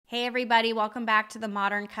Hey everybody, welcome back to the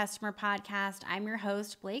Modern Customer Podcast. I'm your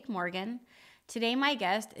host, Blake Morgan. Today my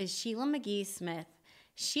guest is Sheila McGee Smith.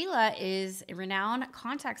 Sheila is a renowned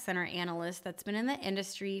contact center analyst that's been in the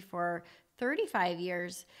industry for 35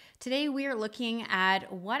 years. Today we are looking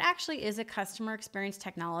at what actually is a customer experience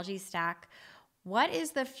technology stack, what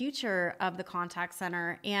is the future of the contact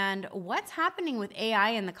center, and what's happening with AI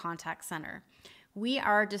in the contact center. We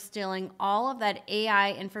are distilling all of that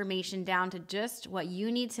AI information down to just what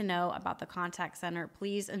you need to know about the contact center.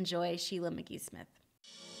 Please enjoy Sheila McGee Smith.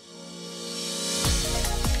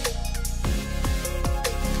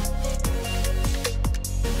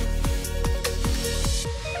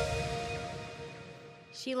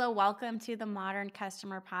 Sheila, welcome to the Modern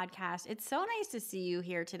Customer Podcast. It's so nice to see you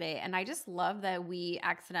here today, and I just love that we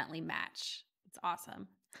accidentally match. It's awesome.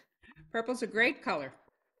 Purple's a great color.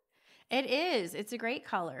 It is. It's a great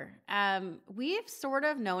color. We've sort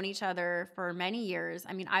of known each other for many years.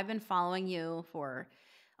 I mean, I've been following you for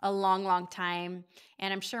a long, long time,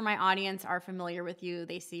 and I'm sure my audience are familiar with you.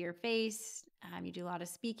 They see your face. You do a lot of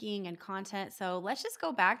speaking and content. So let's just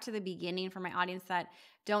go back to the beginning for my audience that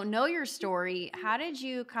don't know your story. How did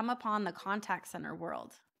you come upon the contact center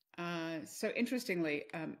world? So interestingly,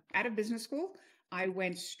 out of business school, I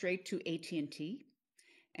went straight to AT&T.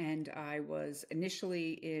 And I was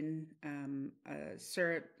initially in a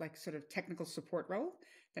sort of technical support role.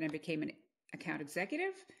 Then I became an account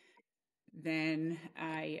executive. Then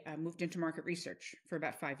I moved into market research for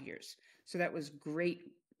about 5 years. So that was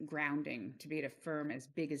great grounding to be at a firm as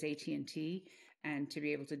big as AT&T and to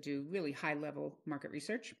be able to do really high-level market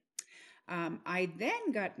research. I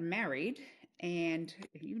then got married, and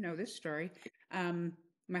you know this story.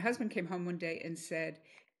 My husband came home one day and said,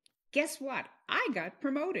 "Guess what? I got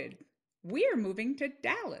promoted. We're moving to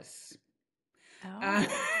Dallas." Oh.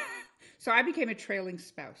 So I became a trailing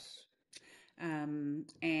spouse.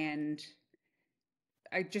 And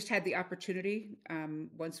I just had the opportunity,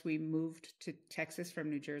 once we moved to Texas from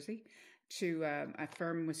New Jersey, to a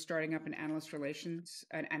firm was starting up an analyst relations,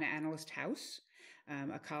 an analyst house,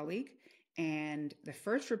 a colleague. And the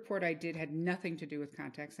first report I did had nothing to do with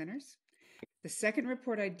contact centers. The second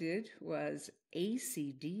report I did was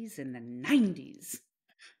ACDs in the 90s,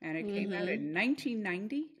 and it came out in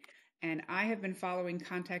 1990, and I have been following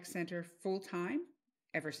contact center full time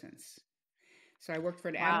ever since. So I worked for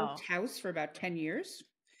an analyst house for about 10 years,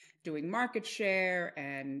 doing market share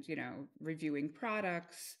and, reviewing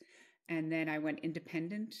products, and then I went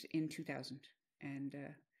independent in 2000, and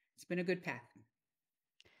it's been a good path.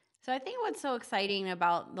 So I think what's so exciting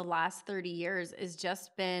about the last 30 years is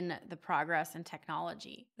just been the progress in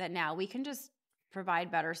technology, that now we can just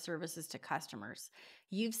provide better services to customers.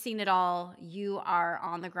 You've seen it all. You are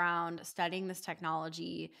on the ground studying this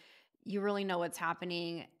technology. You really know what's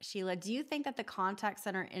happening. Sheila, do you think that the contact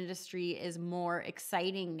center industry is more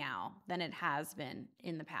exciting now than it has been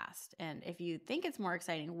in the past? And if you think it's more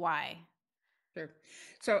exciting, why? Sure.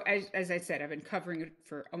 So as I said, I've been covering it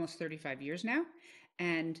for almost 35 years now.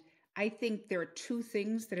 And I think there are two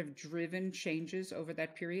things that have driven changes over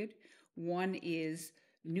that period. One is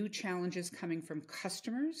new challenges coming from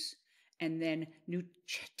customers, and then new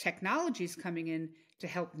technologies coming in to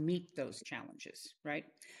help meet those challenges, right?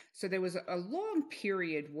 So there was a long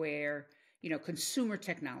period where, consumer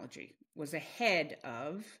technology was ahead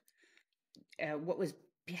of what was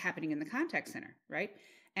happening in the contact center, right?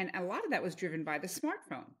 And a lot of that was driven by the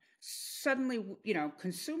smartphone. Suddenly,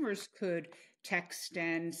 consumers could text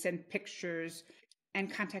and send pictures,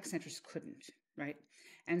 and contact centers couldn't, right?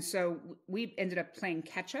 And so we ended up playing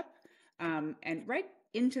catch up, and right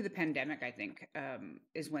into the pandemic, I think,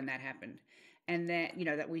 is when that happened. And then,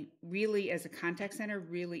 that we really, as a contact center,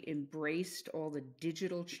 really embraced all the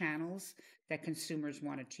digital channels that consumers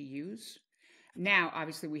wanted to use. Now,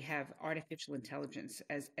 obviously, we have artificial intelligence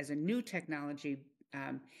as a new technology,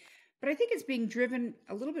 but I think it's being driven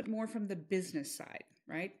a little bit more from the business side,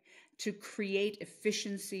 right? To create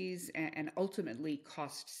efficiencies and ultimately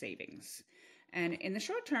cost savings. And in the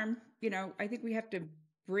short term, I think we have to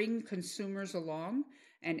bring consumers along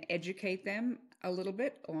and educate them a little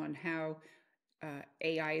bit on how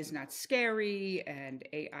AI is not scary and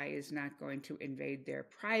AI is not going to invade their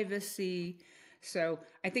privacy. So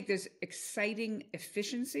I think there's exciting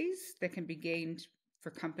efficiencies that can be gained for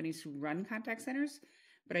companies who run contact centers,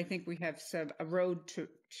 but I think we have a road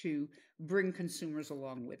to bring consumers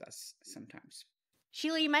along with us sometimes.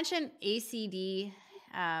 Sheila, you mentioned ACD,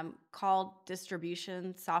 call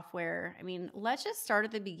distribution software. I mean, let's just start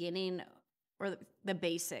at the beginning or the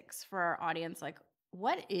basics for our audience. Like,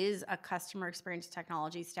 what is a customer experience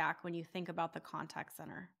technology stack when you think about the contact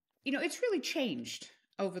center? It's really changed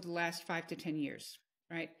over the last 5 to 10 years,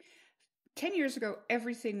 right? 10 years ago,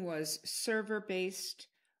 everything was server-based,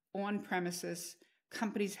 on-premises.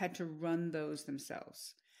 Companies had to run those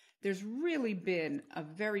themselves. There's really been a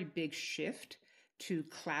very big shift to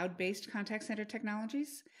cloud-based contact center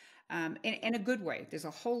technologies, in a good way. There's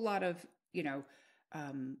a whole lot of,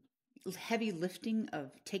 um, heavy lifting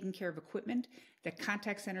of taking care of equipment that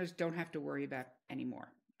contact centers don't have to worry about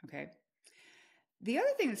anymore, okay? The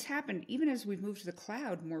other thing that's happened, even as we've moved to the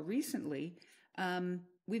cloud more recently,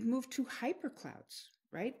 we've moved to hyperclouds,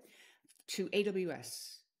 right? To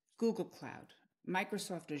AWS, Google Cloud,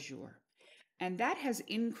 Microsoft Azure. And that has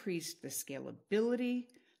increased the scalability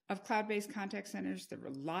of cloud-based contact centers, the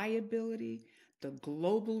reliability, the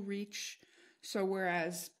global reach. So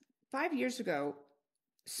whereas 5 years ago,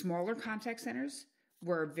 smaller contact centers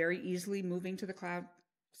were very easily moving to the cloud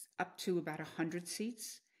up to about 100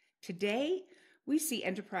 seats, today we see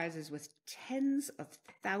enterprises with tens of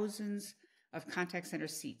thousands of contact center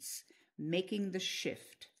seats making the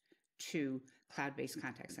shift to cloud-based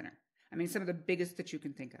contact center. I mean, some of the biggest that you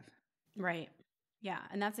can think of. Right. Yeah.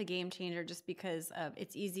 And that's a game changer just because of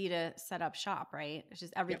it's easy to set up shop, right? It's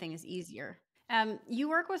just everything is easier. You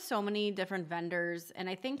work with so many different vendors. And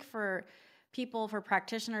I think for people, for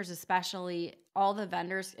practitioners especially, all the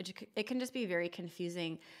vendors, it can just be very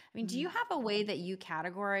confusing. I mean, do you have a way that you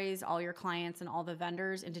categorize all your clients and all the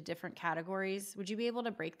vendors into different categories? Would you be able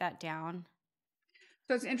to break that down?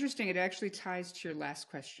 So it's interesting. It actually ties to your last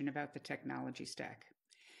question about the technology stack.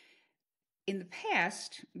 In the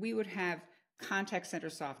past, we would have contact center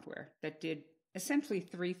software that did essentially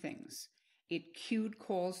three things. It queued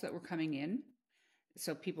calls that were coming in,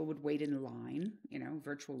 so people would wait in line,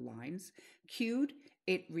 virtual lines. Queued,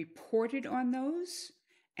 it reported on those,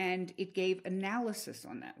 and it gave analysis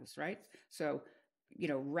on those, right? So,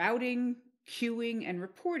 routing, queuing, and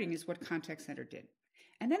reporting is what contact center did.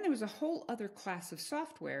 And then there was a whole other class of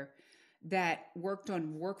software that worked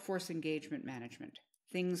on workforce engagement management.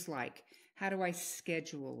 Things like, how do I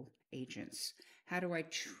schedule agents? How do I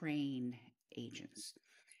train agents?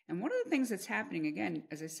 And one of the things that's happening, again,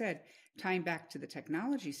 as I said, tying back to the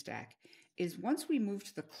technology stack, is once we move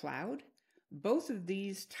to the cloud, both of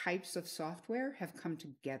these types of software have come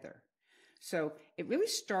together. So it really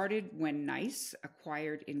started when NICE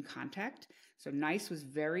acquired InContact. So NICE was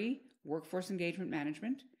very workforce engagement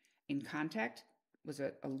management. InContact was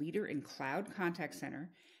a leader in cloud contact center.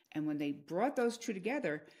 And when they brought those two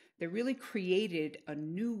together, they really created a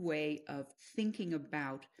new way of thinking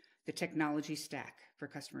about the technology stack for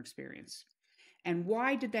customer experience. And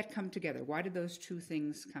why did that come together? Why did those two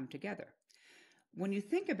things come together? When you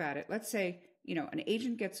think about it, let's say, an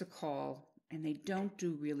agent gets a call and they don't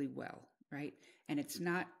do really well, right? And it's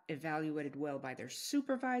not evaluated well by their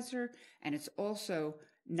supervisor, and it's also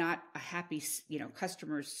not a happy,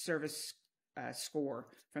 customer service score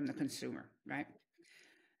from the consumer, right?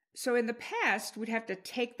 So in the past, we'd have to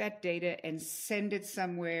take that data and send it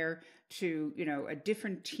somewhere to, a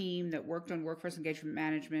different team that worked on workforce engagement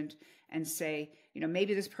management and say,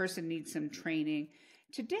 maybe this person needs some training.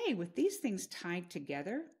 Today, with these things tied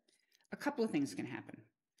together, a couple of things can happen.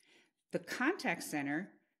 The contact center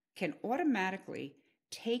can automatically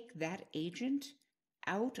take that agent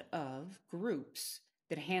out of groups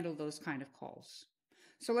that handle those kind of calls.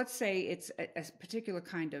 So let's say it's a particular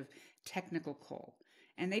kind of technical call,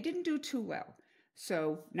 and they didn't do too well.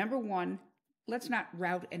 So number one, let's not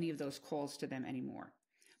route any of those calls to them anymore.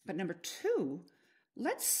 But number two,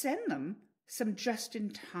 let's send them some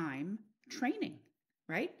just-in-time training,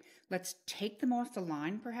 right? Let's take them off the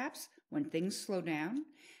line, perhaps, when things slow down,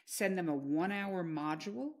 send them a 1-hour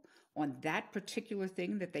module on that particular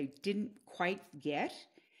thing that they didn't quite get,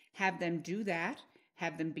 have them do that,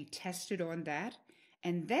 have them be tested on that,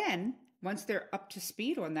 and then once they're up to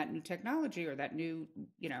speed on that new technology or that new,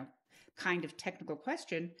 kind of technical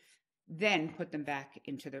question, then put them back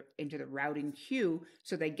into the routing queue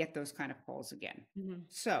so they get those kind of calls again. Mm-hmm.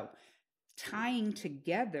 So tying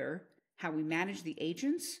together how we manage the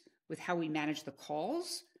agents with how we manage the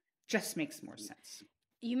calls just makes more sense.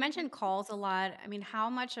 You mentioned calls a lot. I mean, how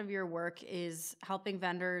much of your work is helping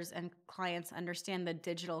vendors and clients understand the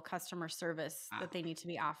digital customer service that they need to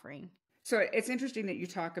be offering? So it's interesting that you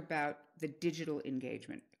talk about the digital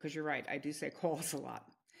engagement, because you're right, I do say calls a lot.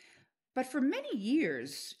 But for many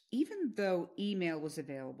years, even though email was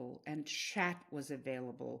available and chat was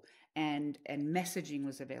available and messaging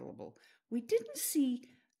was available, we didn't see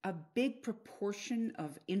a big proportion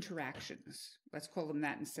of interactions. Let's call them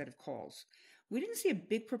that instead of calls. We didn't see a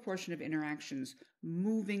big proportion of interactions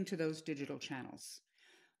moving to those digital channels.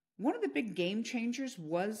 One of the big game changers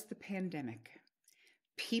was the pandemic.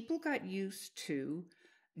 People got used to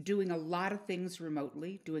doing a lot of things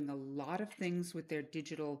remotely, doing a lot of things with their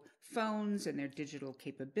digital phones and their digital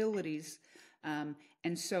capabilities. And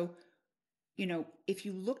so, if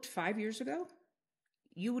you looked 5 years ago,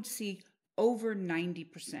 you would see over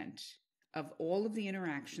 90% of all of the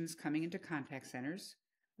interactions coming into contact centers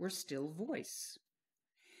were still voice.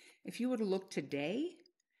 If you were to look today,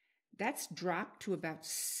 that's dropped to about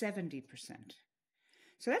 70%.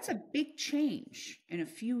 So that's a big change in a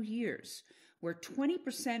few years, where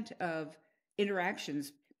 20% of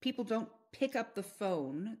interactions, people don't pick up the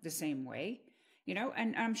phone the same way,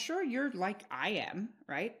 and I'm sure you're like I am,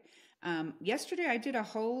 right? Yesterday I did a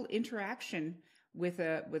whole interaction with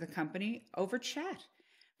a company over chat,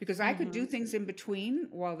 because I could do things in between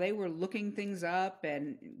while they were looking things up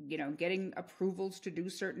and, getting approvals to do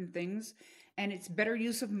certain things. And it's better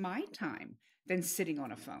use of my time than sitting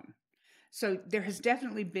on a phone. So there has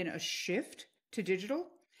definitely been a shift to digital.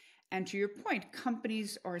 And to your point,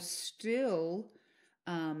 companies are still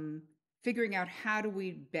figuring out how do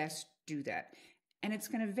we best do that. And it's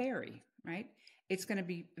going to vary, right? It's going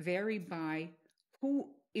to vary by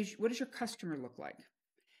what does your customer look like?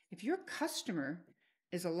 If your customer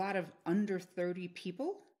is a lot of under 30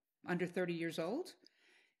 people, under 30 years old,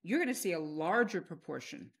 you're going to see a larger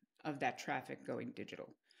proportion of that traffic going digital.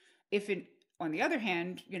 On the other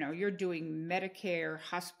hand, you're doing Medicare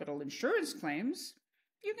hospital insurance claims,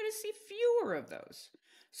 you're going to see fewer of those.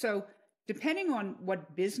 So depending on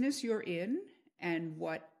what business you're in and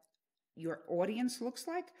what your audience looks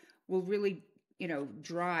like will really,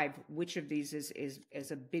 drive which of these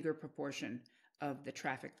is a bigger proportion of the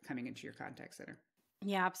traffic coming into your contact center.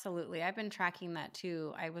 Yeah, absolutely. I've been tracking that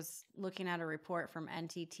too. I was looking at a report from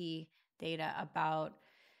NTT data about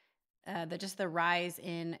the rise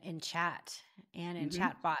in chat and in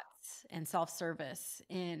chat bots and self-service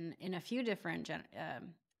in a few different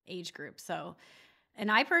age groups. So, and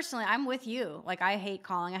I'm with you. Like, I hate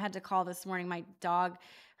calling. I had to call this morning. My dog,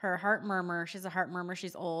 her heart murmur, she's a heart murmur.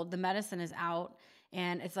 She's old. The medicine is out.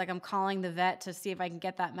 And it's like I'm calling the vet to see if I can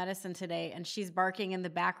get that medicine today. And she's barking in the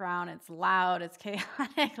background. It's loud. It's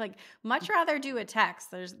chaotic. Like, much rather do a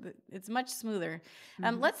text. It's much smoother.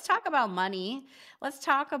 Let's talk about money. Let's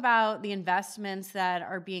talk about the investments that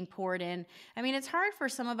are being poured in. I mean, it's hard for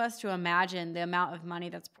some of us to imagine the amount of money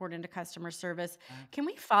that's poured into customer service. Can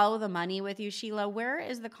we follow the money with you, Sheila? Where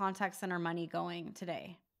is the contact center money going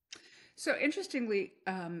today? So interestingly,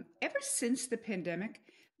 ever since the pandemic,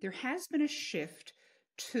 there has been a shift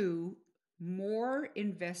to more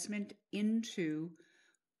investment into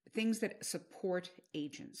things that support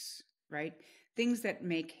agents, right? Things that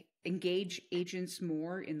engage agents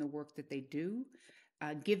more in the work that they do,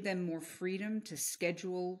 give them more freedom to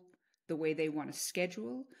schedule the way they want to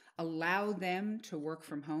schedule, allow them to work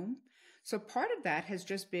from home. So part of that has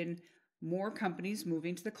just been more companies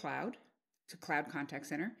moving to the cloud, to cloud contact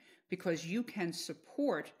center, because you can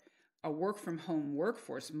support a work from home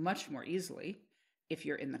workforce much more easily if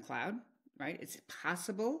you're in the cloud, right? It's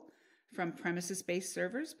possible from premises-based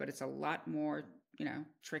servers, but it's a lot more,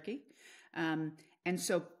 tricky. And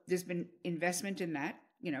so there's been investment in that.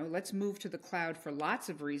 Let's move to the cloud for lots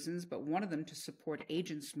of reasons, but one of them to support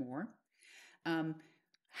agents more.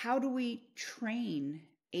 How do we train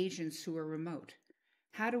agents who are remote?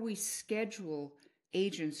 How do we schedule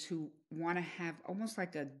agents who want to have almost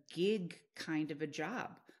like a gig kind of a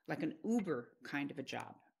job, like an Uber kind of a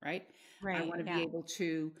job, right? Right. I want to be able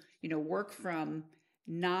to, work from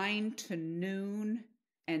 9 to noon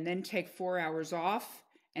and then take 4 hours off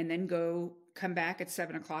and then come back at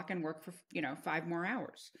 7 o'clock and work for, 5 more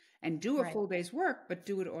hours and do a full day's work, but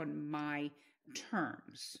do it on my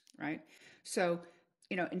terms, right? So,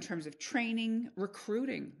 in terms of training,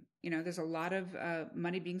 recruiting, there's a lot of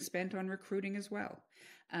money being spent on recruiting as well.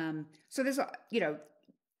 So there's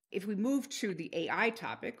if we move to the AI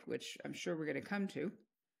topic, which I'm sure we're going to come to,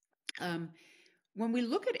 when we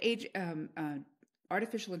look at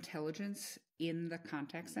artificial intelligence in the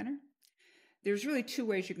contact center, there's really two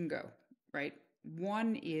ways you can go, right?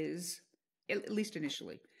 One is, at least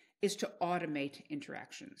initially, is to automate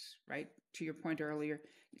interactions, right? To your point earlier,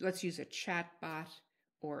 let's use a chat bot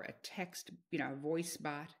or a text, voice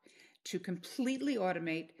bot to completely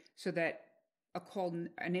automate so that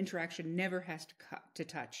an interaction never has to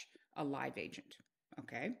touch a live agent,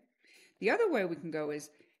 okay? The other way we can go is,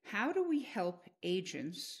 how do we help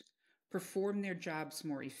agents perform their jobs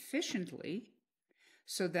more efficiently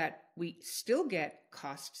so that we still get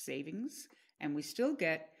cost savings and we still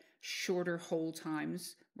get shorter hold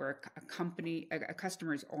times where a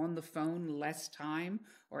customer is on the phone less time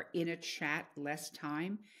or in a chat less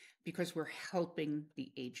time because we're helping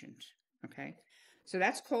the agent, okay? So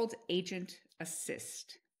that's called agent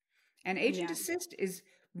assist, And Agent Yeah. Assist is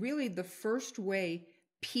really the first way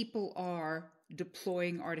people are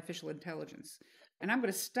deploying artificial intelligence. And I'm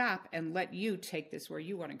going to stop and let you take this where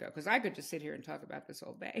you want to go, because I could just sit here and talk about this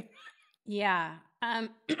all day. Yeah. I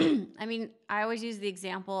mean, I always use the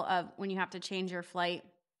example of when you have to change your flight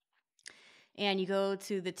and you go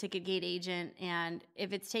to the ticket gate agent, and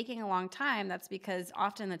if it's taking a long time, that's because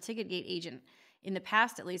often the ticket gate agent, in the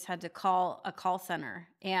past at least, had to call a call center,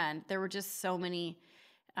 and there were just so many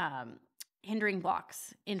um, hindering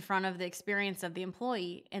blocks in front of the experience of the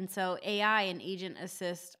employee. And so AI and Agent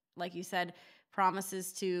Assist, like you said,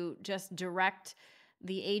 promises to just direct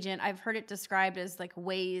the agent. I've heard it described as like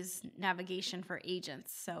Waze navigation for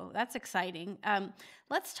agents. So that's exciting.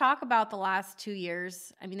 Let's talk about the last 2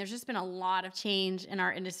 years. I mean, there's just been a lot of change in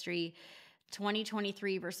our industry,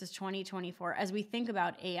 2023 versus 2024. As we think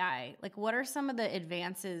about AI, like what are some of the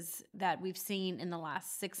advances that we've seen in the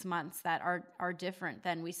last 6 months that are different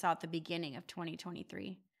than we saw at the beginning of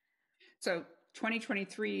 2023? So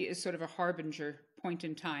 2023 is sort of a harbinger point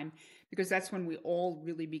in time, because that's when we all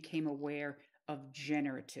really became aware of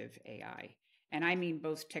generative AI. And I mean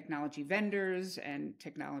both technology vendors and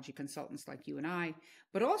technology consultants like you and I,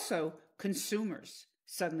 but also consumers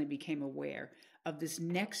suddenly became aware of this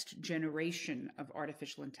next generation of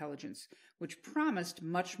artificial intelligence, which promised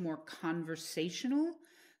much more conversational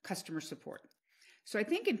customer support. So I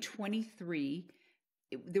think in 23,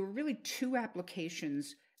 there were really two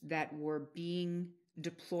applications that were being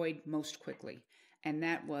deployed most quickly. And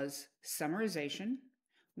that was summarization,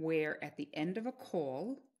 where at the end of a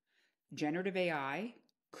call, generative AI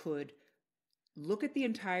could look at the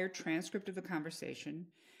entire transcript of the conversation,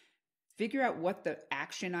 figure out what the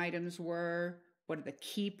action items were, what are the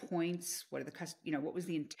key points, what was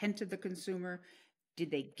the intent of the consumer,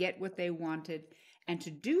 did they get what they wanted, and to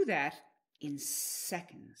do that in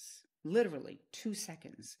seconds, literally 2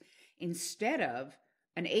 seconds, instead of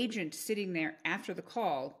an agent sitting there after the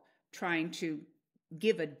call trying to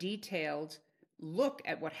give a detailed look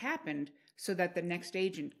at what happened so that the next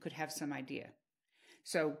agent could have some idea.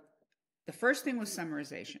 So the first thing was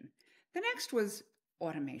summarization. The next was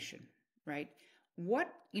automation, right?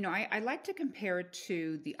 I like to compare it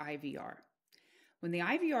to the IVR. When the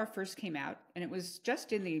IVR first came out, and it was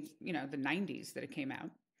just in the 90s that it came out,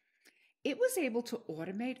 it was able to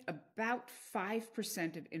automate about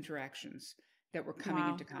 5% of interactions that were coming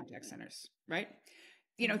into contact centers, right?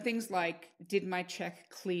 Things like, did my check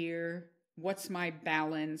clear? What's my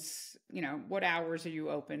balance? What hours are you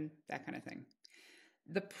open? That kind of thing.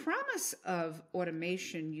 The promise of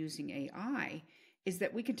automation using AI is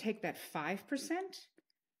that we can take that 5%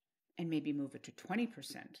 and maybe move it to 20%,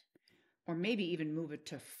 or maybe even move it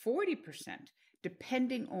to 40%,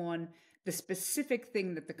 depending on the specific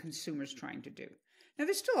thing that the consumer's trying to do. Now,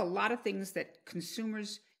 there's still a lot of things that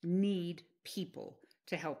consumers need people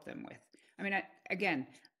to help them with. I mean, again,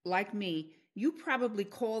 like me, you probably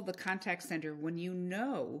call the contact center when you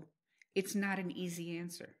know it's not an easy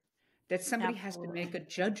answer, that somebody has to make a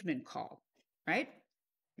judgment call, right?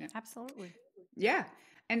 Yeah. Absolutely. Yeah.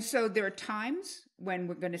 And so there are times when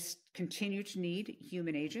we're going to continue to need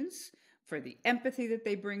human agents for the empathy that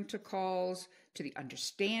they bring to calls, to the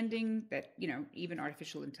understanding that, even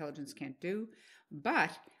artificial intelligence can't do.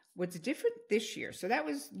 But what's different this year, so that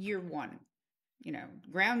was year one,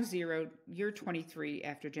 ground zero, year 23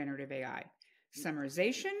 after generative AI,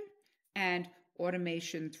 summarization and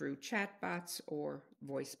automation through chatbots or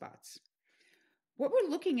voice bots. What we're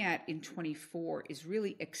looking at in 24 is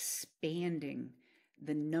really expanding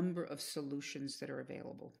the number of solutions that are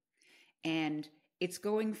available. And it's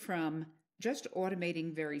going from just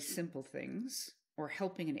automating very simple things or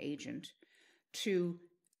helping an agent to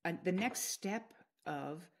the next step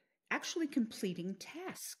of actually completing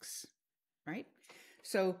tasks, right?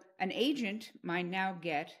 So an agent might now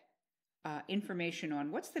get information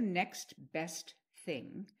on what's the next best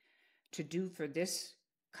thing to do for this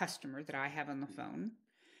customer that I have on the phone.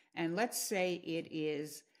 And let's say it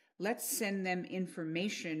is, let's send them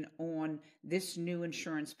information on this new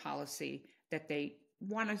insurance policy that they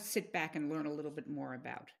want to sit back and learn a little bit more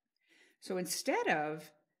about. So instead of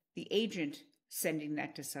the agent sending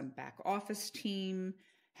that to some back office team,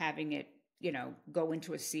 having it, go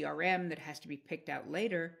into a CRM that has to be picked out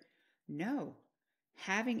later, no,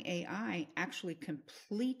 having AI actually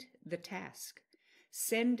complete the task,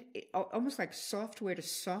 send it, almost like software to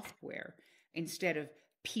software instead of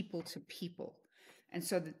people to people. And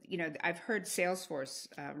so, I've heard Salesforce,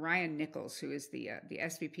 Ryan Nichols, who is the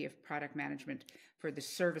SVP of product management for the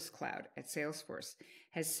Service Cloud at Salesforce,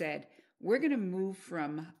 has said, we're going to move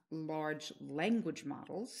from large language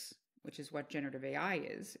models, which is what generative AI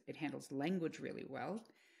is. It handles language really well,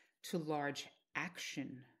 to large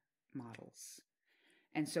action models.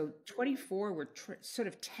 And so 24, we're sort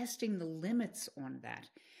of testing the limits on that.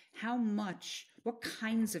 How much, what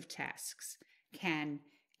kinds of tasks can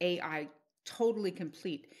AI totally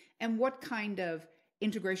complete? And what kind of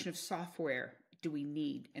integration of software do we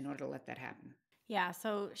need in order to let that happen? Yeah.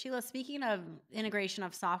 So, Sheila, speaking of integration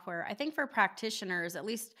of software, I think for practitioners, at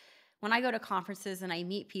least when I go to conferences and I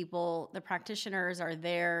meet people, the practitioners are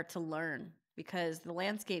there to learn because the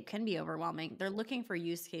landscape can be overwhelming. They're looking for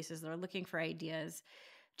use cases, they're looking for ideas.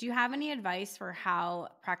 Do you have any advice for how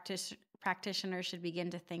practitioners should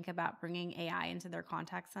begin to think about bringing AI into their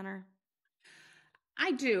contact center?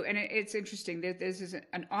 I do. And it's interesting that this is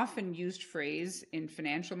an often used phrase in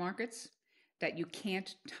financial markets that you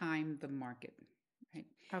can't time the market. Right?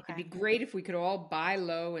 It'd be Okay. great if we could all buy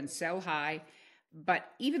low and sell high,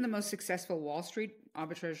 but even the most successful Wall Street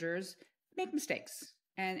arbitrageurs make mistakes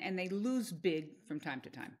and they lose big from time to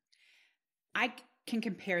time. I can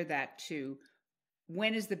compare that to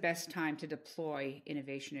when is the best time to deploy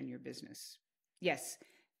innovation in your business? Yes,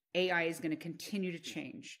 AI is going to continue to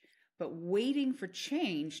change, but waiting for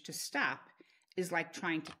change to stop is like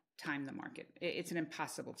trying to time the market. It's an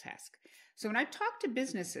impossible task. So when I talk to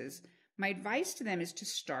businesses, my advice to them is to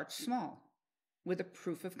start small with a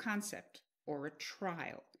proof of concept or a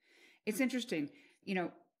trial. It's interesting,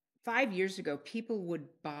 5 years ago, people would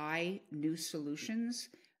buy new solutions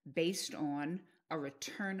based on a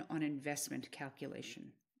return on investment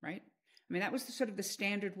calculation, right? I mean, that was sort of the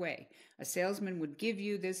standard way. A salesman would give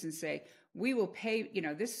you this and say, we will pay,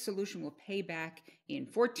 this solution will pay back in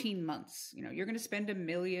 14 months. You're going to spend $1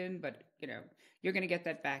 million, but, you're going to get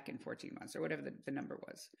that back in 14 months or whatever the number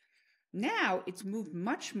was. Now it's moved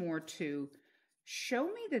much more to show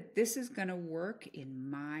me that this is going to work in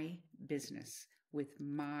my business with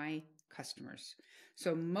my customers.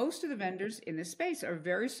 So most of the vendors in this space are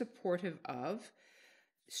very supportive of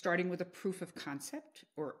starting with a proof of concept,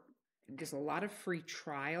 or there's a lot of free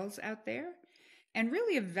trials out there, and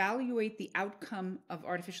really evaluate the outcome of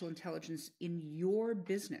artificial intelligence in your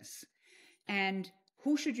business. And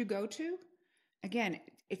who should you go to? Again,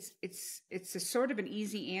 it's a sort of an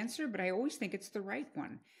easy answer, but I always think it's the right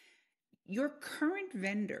one. Your current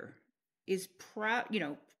vendor is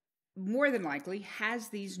more than likely has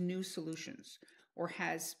these new solutions or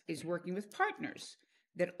is working with partners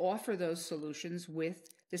that offer those solutions with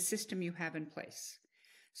the system you have in place.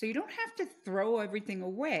 So you don't have to throw everything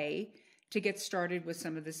away to get started with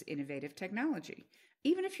some of this innovative technology.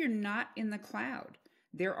 Even if you're not in the cloud,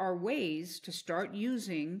 there are ways to start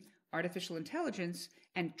using artificial intelligence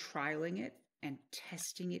and trialing it and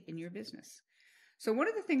testing it in your business. So one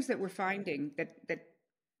of the things that we're finding that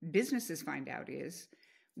businesses find out is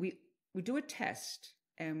we do a test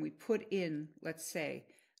and we put in, let's say,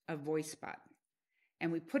 a voice bot, and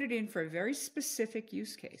we put it in for a very specific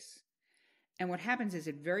use case. And what happens is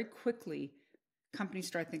it very quickly, companies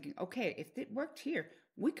start thinking, okay, if it worked here,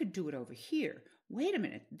 we could do it over here. Wait a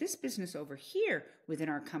minute, this business over here within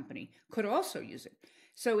our company could also use it.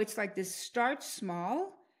 So it's like this: start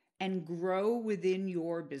small and grow within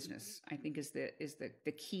your business, I think is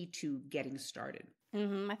the key to getting started.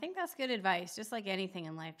 I think that's good advice. Just like anything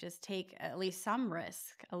in life, just take at least some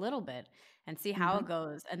risk, a little bit, and see how it Mm-hmm.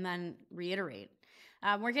 goes, and then reiterate.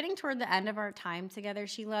 We're getting toward the end of our time together,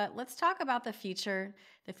 Sheila. Let's talk about the future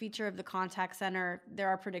of the contact center. There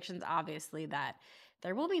are predictions, obviously, that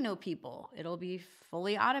there will be no people. It'll be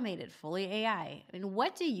fully automated, fully AI. I mean,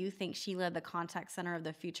 what do you think, Sheila, the contact center of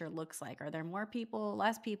the future looks like? Are there more people,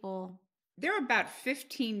 less people? There are about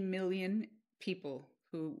 15 million people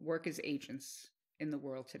who work as agents in the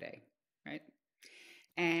world today, right?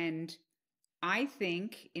 And I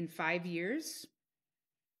think in 5 years,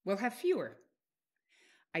 we'll have fewer.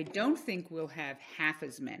 I don't think we'll have half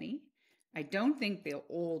as many. I don't think they'll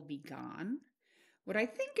all be gone. What I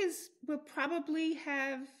think is we'll probably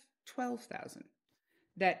have 12,000.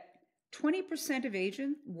 That 20% of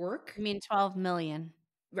agent work, I mean, 12 million.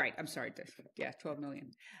 right, I'm sorry, yeah, 12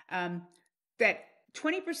 million. That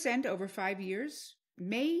 20% over 5 years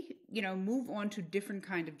may, move on to different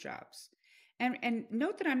kind of jobs. And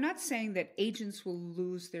note that I'm not saying that agents will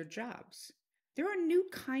lose their jobs. There are new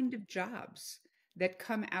kind of jobs that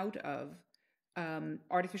come out of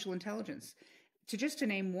artificial intelligence. To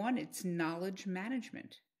name one, it's knowledge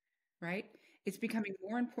management, right? It's becoming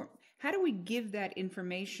more important. How do we give that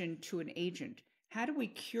information to an agent? How do we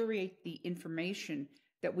curate the information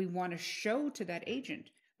that we want to show to that agent?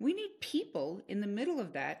 We need people in the middle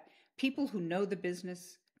of that, people who know the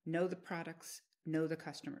business, know the products, know the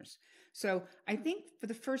customers. So I think for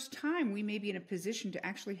the first time, we may be in a position to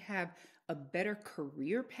actually have a better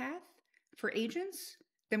career path for agents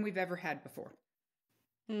than we've ever had before.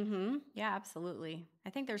 Mm-hmm. Yeah, absolutely. I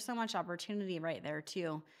think there's so much opportunity right there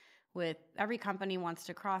too. With every company wants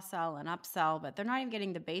to cross sell and upsell, but they're not even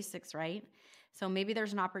getting the basics right. So maybe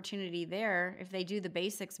there's an opportunity there. If they do the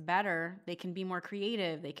basics better, they can be more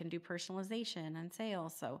creative. They can do personalization and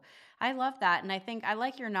sales. So I love that. And I think I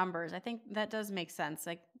like your numbers. I think that does make sense.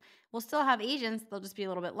 Like we'll still have agents, they'll just be a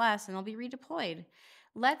little bit less and they'll be redeployed.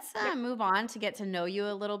 Let's Yep, move on to get to know you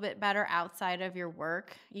a little bit better outside of your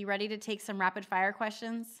work. You ready to take some rapid fire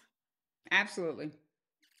questions? absolutely.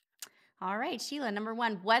 All right, Sheila, number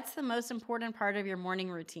one, what's the most important part of your morning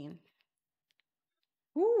routine?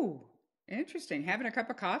 Ooh, interesting. Having a cup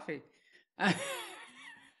of coffee. Uh,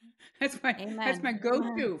 that's my Amen.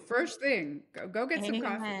 go-to first thing. Go get some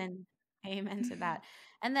coffee. Amen. Amen to that.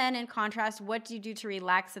 And then in contrast, what do you do to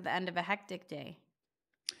relax at the end of a hectic day?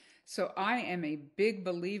 So I am a big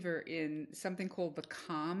believer in something called the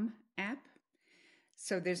Calm app.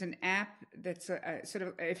 So there's an app that's a sort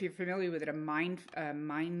of, if you're familiar with it,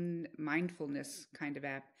 mindfulness kind of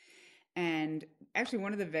app. And actually,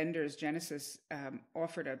 one of the vendors, Genesis,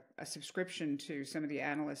 offered a subscription to some of the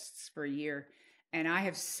analysts for a year, and I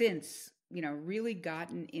have since, really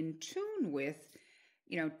gotten in tune with,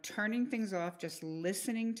 turning things off, just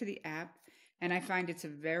listening to the app, and I find it's a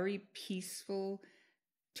very peaceful,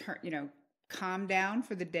 calm down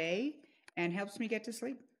for the day, and helps me get to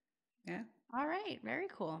sleep. Yeah. All right, very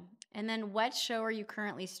cool. And then what show are you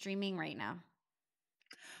currently streaming right now?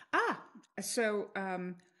 Ah, so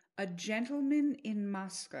A Gentleman in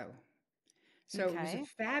Moscow. So it was a Okay.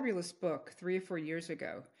 fabulous book 3 or 4 years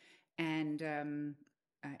ago, and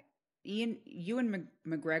uh, Ewan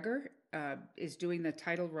McGregor is doing the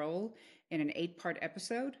title role in an 8-part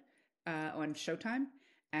episode on Showtime,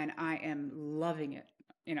 and I am loving it.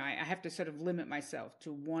 I have to sort of limit myself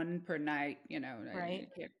to one per night. Right.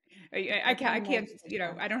 I can't, I That's can't, how I most can't,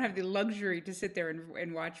 people. I don't have the luxury to sit there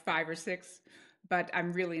and watch 5 or 6, but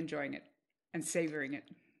I'm really enjoying it and savoring it.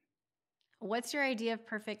 What's your idea of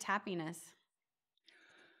perfect happiness?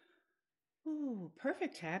 Ooh,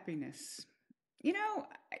 perfect happiness. You know,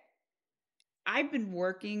 I've been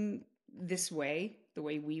working this way, the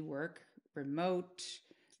way we work, remote,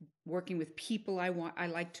 working with people I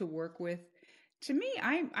like to work with. To me,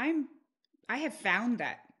 I have found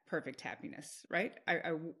that perfect happiness, right?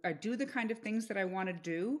 I do the kind of things that I want to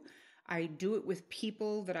do. I do it with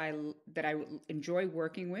people that I enjoy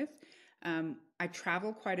working with. I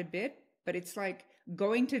travel quite a bit, but it's like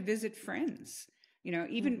going to visit friends.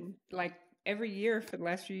 Even Hmm. like every year for the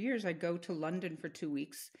last few years, I go to London for 2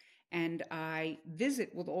 weeks and I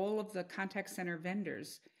visit with all of the contact center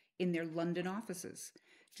vendors in their London offices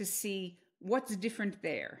to see what's different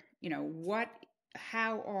there.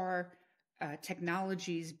 How are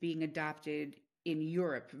technologies being adopted in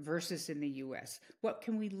Europe versus in the US? What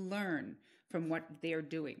can we learn from what they're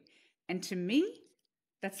doing? And to me,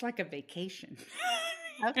 that's like a vacation.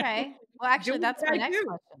 Okay. Well, actually, Doing that's what my I next do.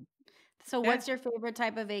 question. So, Yeah. what's your favorite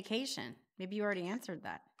type of vacation? Maybe you already answered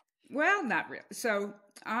that. Well, not really. So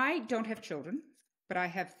I don't have children, but I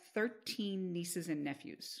have 13 nieces and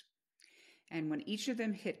nephews. And when each of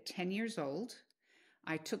them hit 10 years old,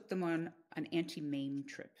 I took them on an anti-MAME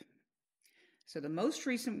trip. So the most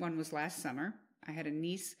recent one was last summer. I had a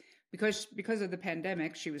niece because of the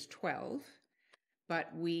pandemic, she was 12, but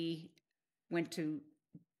we went to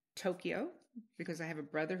Tokyo because I have a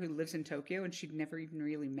brother who lives in Tokyo and she'd never even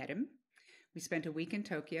really met him. We spent a week in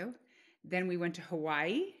Tokyo. Then we went to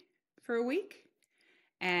Hawaii for a week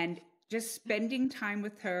and just spending time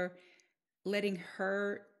with her, letting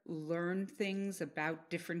her learn things about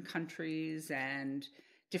different countries and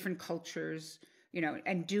different cultures,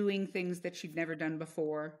 and doing things that she'd never done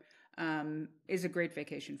before, is a great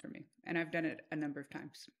vacation for me. And I've done it a number of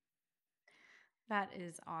times. That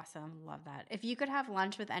is awesome. Love that. If you could have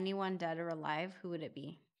lunch with anyone dead or alive, who would it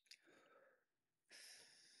be?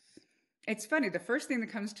 It's funny. The first thing that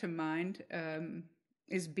comes to mind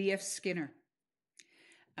is B.F. Skinner.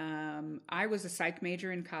 I was a psych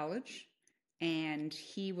major in college, and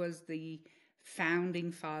he was the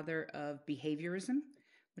founding father of behaviorism,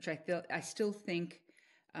 which I still think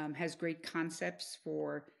has great concepts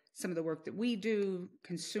for some of the work that we do,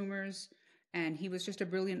 consumers. And he was just a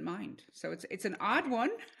brilliant mind. So it's an odd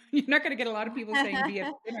one. You're not going to get a lot of people saying B.F.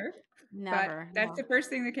 Skinner, but Never. that's the No. first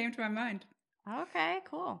thing that came to my mind. Okay,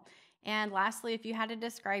 cool. And lastly, if you had to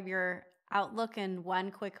describe your outlook in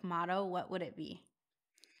one quick motto, what would it be?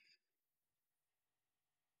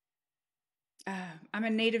 I'm a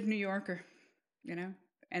native New Yorker, you know,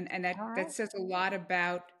 and All that right. says a lot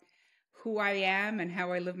about who I am and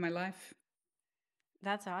how I live my life.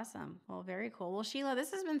 That's awesome. Well, very cool. Well, Sheila,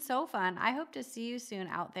 this has been so fun. I hope to see you soon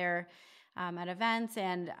out there at events,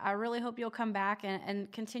 and I really hope you'll come back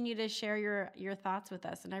and continue to share your thoughts with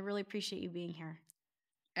us. And I really appreciate you being here.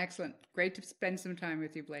 Excellent. Great to spend some time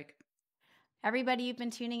with you, Blake. Everybody, you've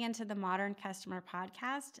been tuning into the Modern Customer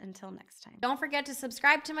Podcast. Until next time. Don't forget to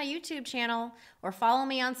subscribe to my YouTube channel or follow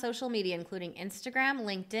me on social media, including Instagram,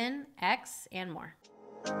 LinkedIn, X, and more.